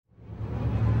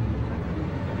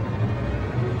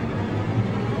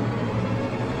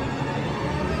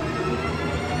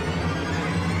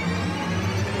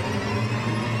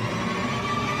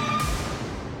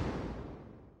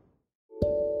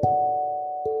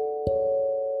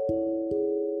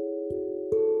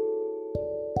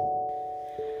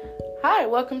Hi,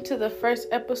 welcome to the first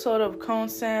episode of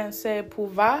Conscience C'est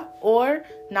Pouvoir, or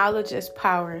Knowledge is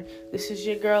Power. This is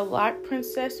your girl, Lock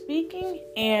Princess speaking,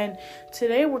 and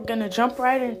today we're going to jump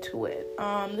right into it.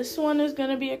 This one is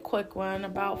going to be a quick one,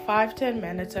 about 5-10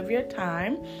 minutes of your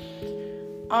time.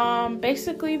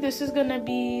 Basically, this is going to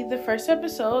be the first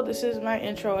episode. This is my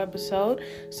intro episode,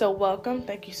 so welcome.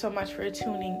 Thank you so much for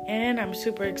tuning in. I'm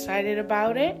super excited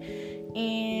about it,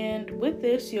 and with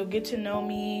this, you'll get to know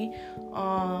me,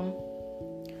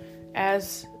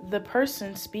 as the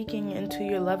person speaking into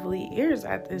your lovely ears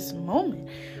at this moment.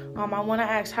 I want to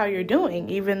ask how you're doing,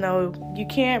 even though you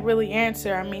can't really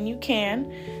answer. I mean, you can.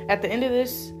 At the end of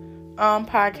this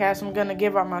podcast, I'm going to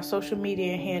give out my social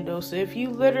media handles. So if you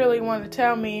literally want to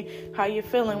tell me how you're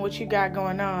feeling, what you got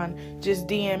going on, just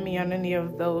DM me on any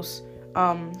of those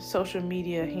social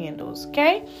media handles,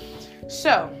 okay?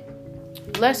 So,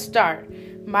 let's start.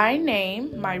 My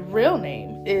real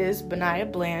name is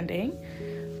Benaya Blanding.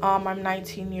 I'm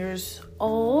 19 years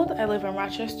old. I live in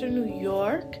Rochester, New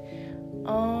York.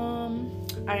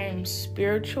 I am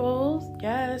spiritual.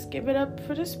 Yes, give it up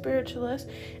for the spiritualists.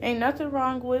 Ain't nothing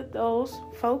wrong with those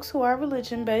folks who are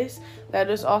religion-based. That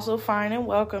is also fine and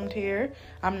welcomed here.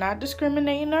 I'm not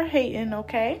discriminating or hating,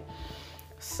 okay?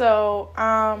 So,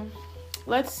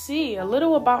 let's see. A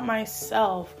little about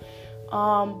myself.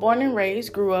 Born and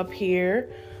raised, grew up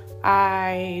here.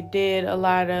 I did a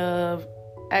lot of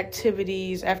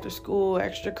activities after school,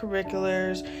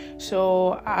 extracurriculars.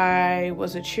 So I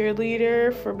was a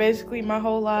cheerleader for basically my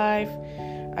whole life.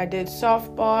 I did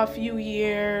softball a few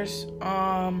years.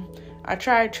 I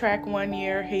tried track 1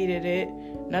 year, hated it.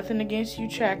 Nothing against you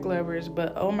track lovers,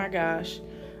 but oh my gosh,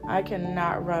 I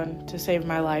cannot run to save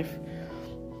my life.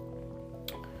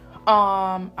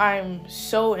 I'm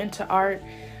so into art.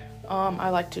 I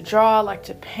like to draw, I like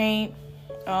to paint.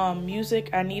 Music,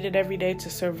 I need it every day to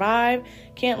survive.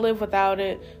 Can't live without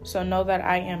it. So know that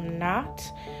I am not.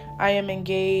 I am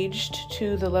engaged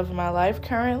to the love of my life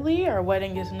currently. Our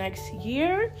wedding is next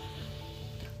year.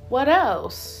 What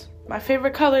else? My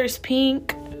favorite color is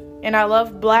pink, and I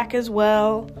love black as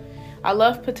well. I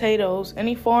love potatoes.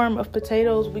 Any form of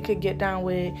potatoes we could get down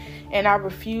with, and I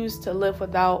refuse to live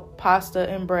without pasta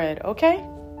and bread, okay?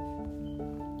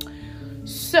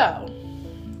 So,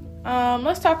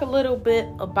 let's talk a little bit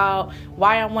about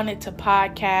why I wanted to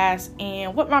podcast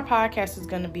and what my podcast is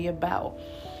going to be about.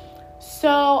 So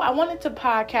I wanted to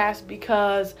podcast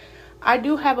because I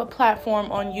do have a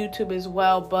platform on YouTube as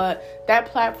well, but that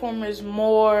platform is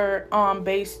more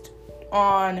based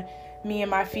on me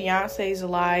and my fiance's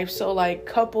life. So like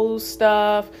couples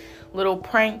stuff, little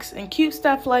pranks and cute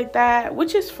stuff like that,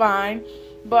 which is fine.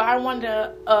 But I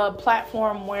wanted a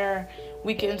platform where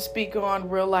we can speak on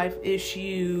real life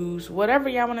issues. Whatever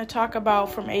y'all want to talk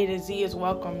about from A to Z is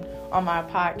welcome on my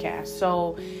podcast.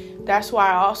 So that's why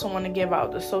I also want to give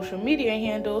out the social media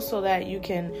handles so that you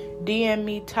can DM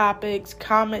me topics,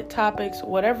 comment topics,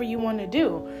 whatever you want to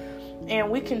do. And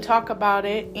we can talk about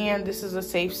it. And this is a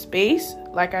safe space,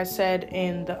 like I said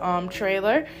in the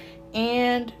trailer.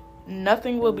 And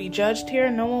nothing will be judged here.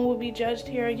 No one will be judged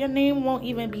here. Your name won't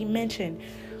even be mentioned.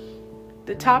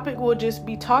 The topic will just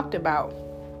be talked about.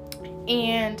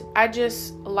 And I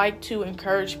just like to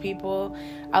encourage people.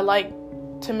 I like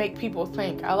to make people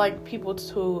think. I like people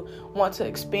to want to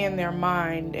expand their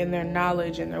mind and their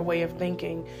knowledge and their way of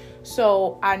thinking.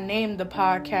 So I named the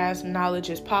podcast Knowledge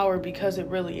is Power because it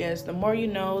really is. The more you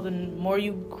know, the more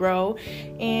you grow.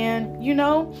 And,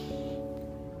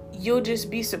 you'll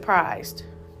just be surprised,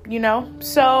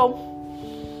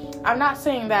 So I'm not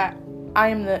saying that I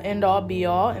am the end-all,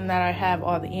 be-all, and that I have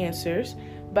all the answers.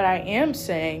 But I am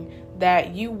saying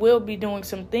that you will be doing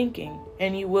some thinking,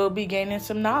 and you will be gaining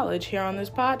some knowledge here on this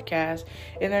podcast.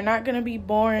 And they're not going to be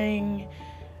boring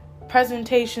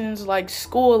presentations like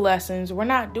school lessons. We're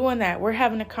not doing that. We're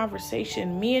having a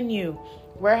conversation, me and you.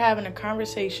 We're having a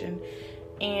conversation,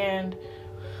 and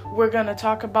we're going to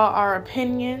talk about our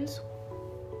opinions,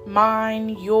 mine,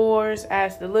 yours,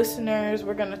 as the listeners.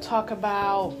 We're going to talk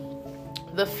about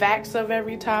the facts of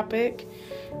every topic,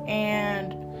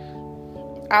 and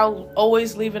I'll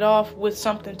always leave it off with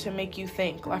something to make you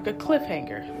think, like a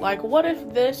cliffhanger, like what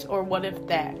if this or what if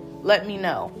that? Let me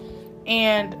know.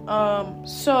 And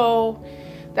so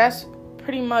that's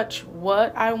pretty much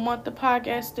what I want the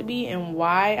podcast to be and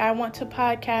why I want to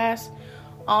podcast.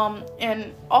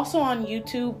 And also on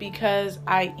YouTube, because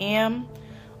I am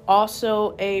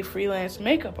also a freelance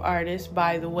makeup artist,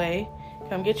 by the way.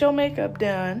 Come get your makeup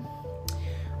done.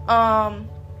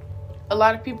 A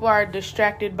lot of people are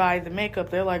distracted by the makeup.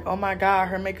 They're like, oh my God,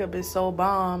 her makeup is so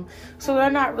bomb. So they're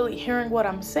not really hearing what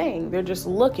I'm saying. They're just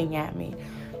looking at me.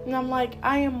 And I'm like,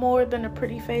 I am more than a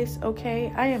pretty face,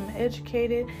 okay? I am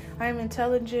educated. I am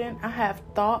intelligent. I have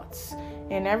thoughts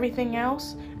and everything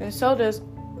else. And so does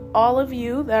all of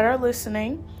you that are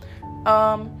listening.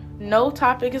 No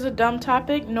topic is a dumb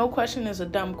topic. No question is a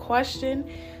dumb question.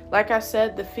 Like I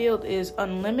said, the field is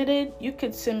unlimited. You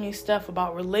could send me stuff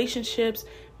about relationships,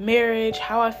 marriage,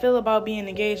 how I feel about being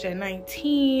engaged at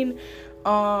 19,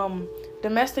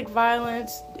 domestic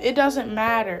violence. It doesn't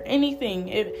matter. Anything.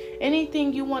 If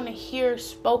anything you want to hear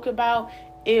spoke about,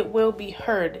 it will be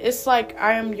heard. It's like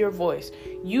I am your voice.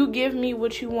 You give me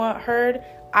what you want heard,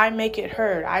 I make it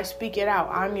heard. I speak it out.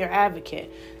 I'm your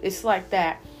advocate. It's like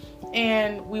that.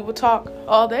 And we will talk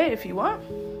all day if you want.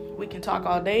 We can talk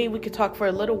all day. We can talk for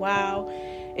a little while.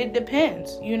 It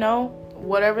depends,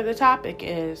 whatever the topic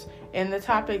is. And the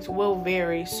topics will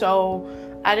vary. So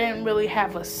I didn't really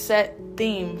have a set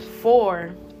theme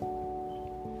for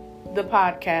the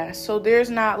podcast. So there's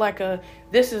not like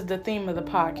this is the theme of the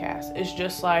podcast. It's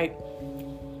just like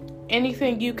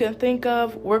anything you can think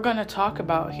of, we're going to talk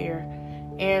about here.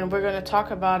 And we're going to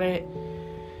talk about it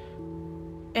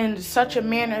in such a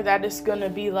manner that it's going to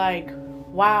be like,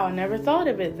 wow, I never thought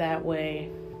of it that way.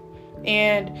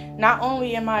 And not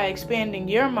only am I expanding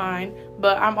your mind,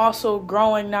 but I'm also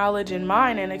growing knowledge in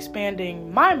mine and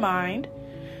expanding my mind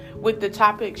with the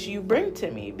topics you bring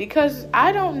to me, because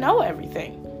I don't know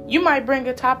everything. You might bring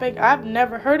a topic I've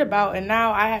never heard about, and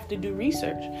now I have to do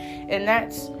research. And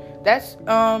that's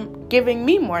giving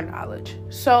me more knowledge.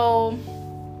 So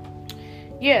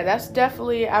yeah,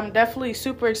 I'm definitely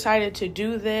super excited to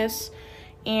do this.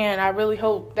 And I really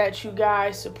hope that you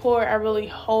guys support. I really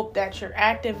hope that you're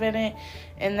active in it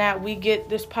and that we get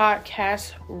this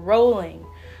podcast rolling.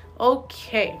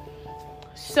 Okay,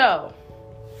 so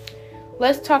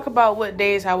let's talk about what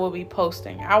days I will be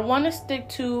posting. I want to stick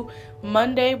to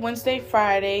Monday, Wednesday,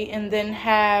 Friday, and then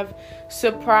have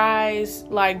surprise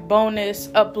bonus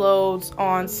uploads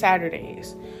on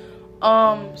Saturdays.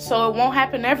 So it won't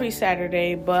happen every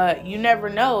Saturday, but you never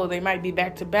know. They might be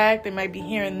back to back. They might be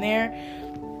here and there.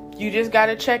 You just got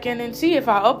to check in and see if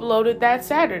I uploaded that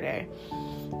Saturday.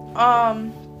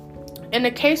 In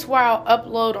the case where I'll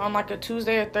upload on a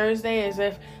Tuesday or Thursday is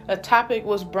if a topic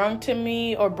was brought to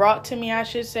me, I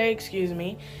should say,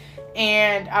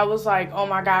 and I was like, oh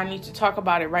my God, I need to talk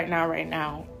about it right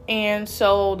now. And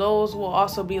so those will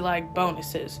also be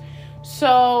bonuses.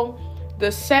 So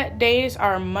the set days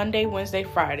are Monday, Wednesday,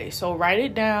 Friday. So write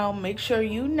it down. Make sure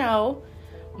you know.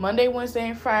 Monday, Wednesday,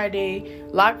 and Friday,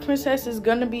 Lock Princess is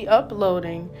going to be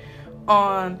uploading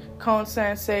on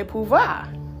Conscience Pouvoir.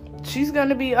 She's going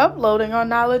to be uploading on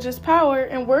Knowledge is Power,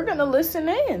 and we're going to listen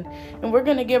in. And we're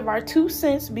going to give our 2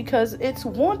 cents because it's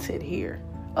wanted here.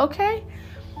 Okay?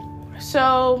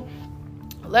 So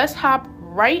let's hop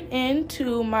right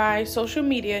into my social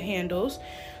media handles.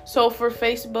 So for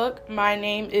Facebook, my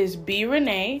name is B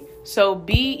Renee. So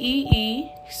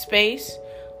BEE space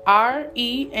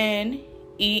RENEE.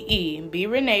 B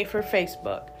Renee for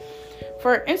Facebook.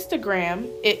 For Instagram,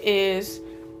 it is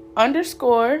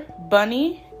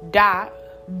 _bunny.boo,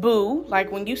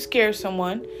 like when you scare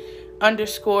someone,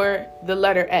 _ the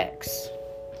letter X.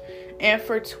 And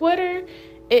for Twitter,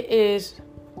 it is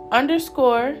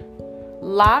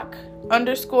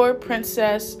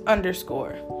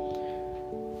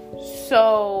 _lock_princess_.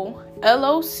 So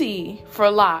LOC for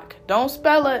lock. Don't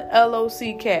spell it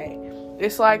LOCK.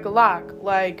 It's like lock,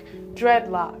 like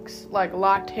dreadlocks, like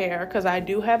locked hair, because I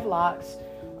do have locks.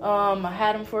 I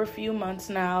had them for a few months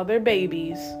now. They're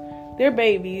babies,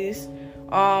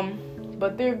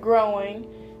 but they're growing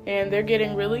and they're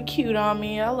getting really cute on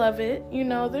me. I love it.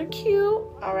 They're cute.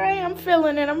 All right, I'm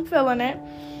feeling it.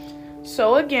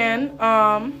 So again,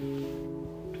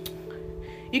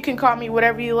 you can call me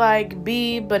whatever you like,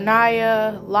 B,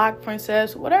 Benaya, Lock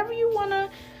Princess, whatever you want to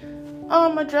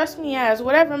address me as,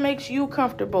 whatever makes you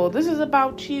comfortable. This is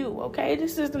about you, okay?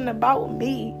 This isn't about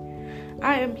me.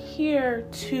 I am here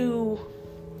to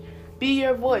be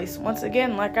your voice, once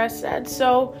again, like I said.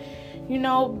 So,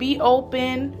 be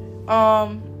open.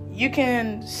 You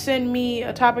can send me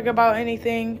a topic about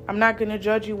anything. I'm not going to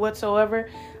judge you whatsoever.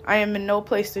 I am in no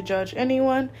place to judge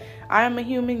anyone. I am a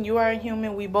human. You are a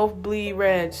human. We both bleed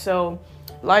red. So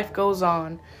life goes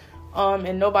on.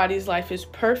 And nobody's life is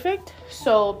perfect.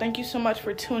 So thank you so much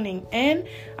for tuning in.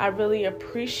 I really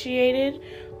appreciate it.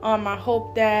 I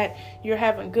hope that you're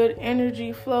having good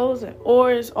energy flows and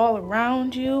auras all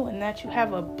around you, and that you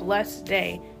have a blessed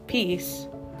day. Peace.